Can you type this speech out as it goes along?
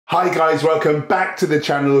Hi guys, welcome back to the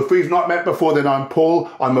channel. If we've not met before, then I'm Paul.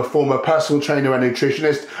 I'm a former personal trainer and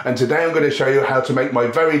nutritionist, and today I'm going to show you how to make my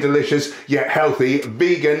very delicious yet healthy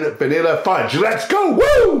vegan vanilla fudge. Let's go!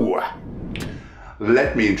 Woo!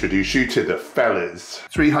 Let me introduce you to the fellas.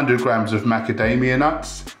 300 grams of macadamia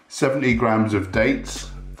nuts, 70 grams of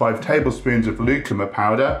dates, 5 tablespoons of lucuma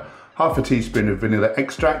powder, half a teaspoon of vanilla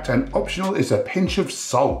extract, and optional is a pinch of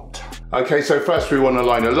salt. Okay, so first we want to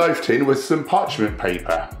line a loaf tin with some parchment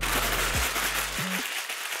paper.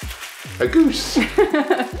 A goose.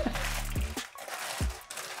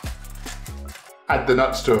 Add the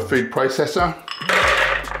nuts to a food processor.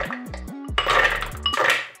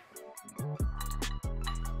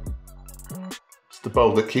 It's the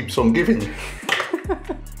bowl that keeps on giving.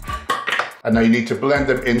 And now you need to blend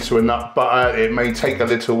them into a nut butter. It may take a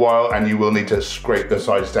little while and you will need to scrape the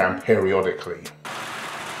sides down periodically.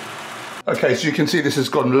 Okay, so you can see this has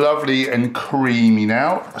gone lovely and creamy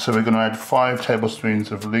now. So we're going to add 5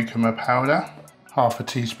 tablespoons of lucuma powder, half a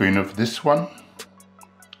teaspoon of this one,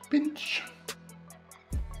 pinch.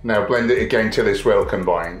 Now blend it again till it's well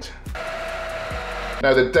combined.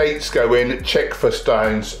 Now the dates go in, check for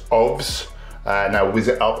stones, ovs. Now whiz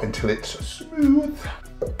it up until it's smooth.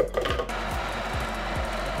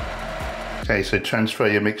 Okay, so transfer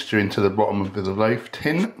your mixture into the bottom of the loaf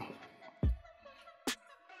tin.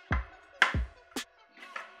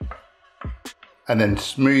 And then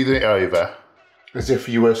smooth it over as if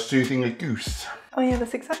you were soothing a goose. Oh yeah,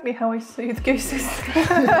 that's exactly how I soothe gooses.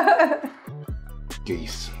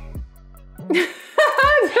 Geese.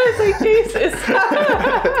 I say gooses.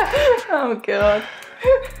 Oh God.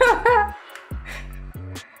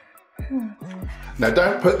 Now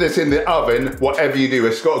don't put this in the oven, whatever you do,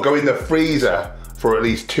 it's got to go in the freezer for at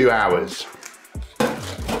least 2 hours.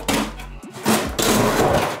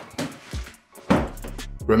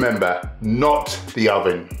 Remember, not the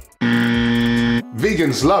oven.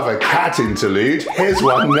 Vegans love a cat interlude. Here's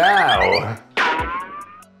one now.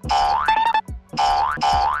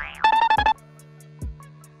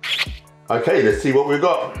 Okay, let's see what we've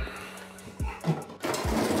got.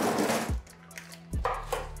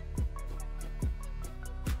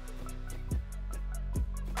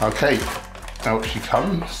 Okay, out she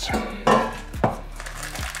comes.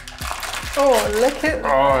 Oh, look at that.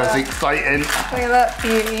 Oh, it's exciting. Look at that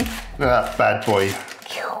beauty. Look at that bad boy.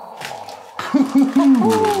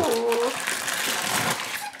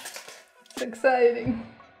 It's exciting.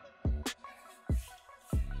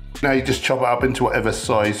 Now you just chop it up into whatever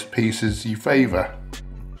size pieces you favour.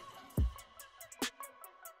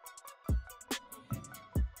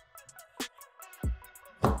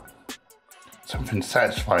 Something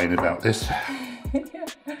satisfying about this.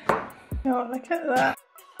 Oh, look at that.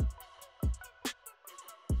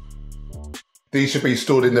 These should be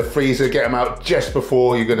stored in the freezer. Get them out just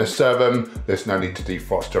before you're going to serve them. There's no need to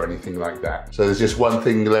defrost or anything like that. So there's just one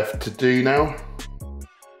thing left to do now.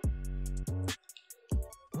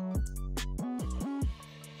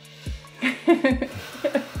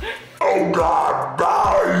 Oh God,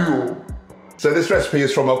 no! So this recipe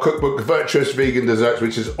is from our cookbook, Virtuous Vegan Desserts,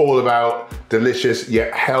 which is all about delicious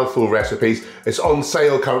yet healthful recipes. It's on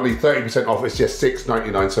sale currently, 30% off. It's just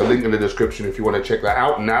 $6.99. So link in the description if you want to check that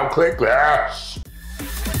out. Now click this.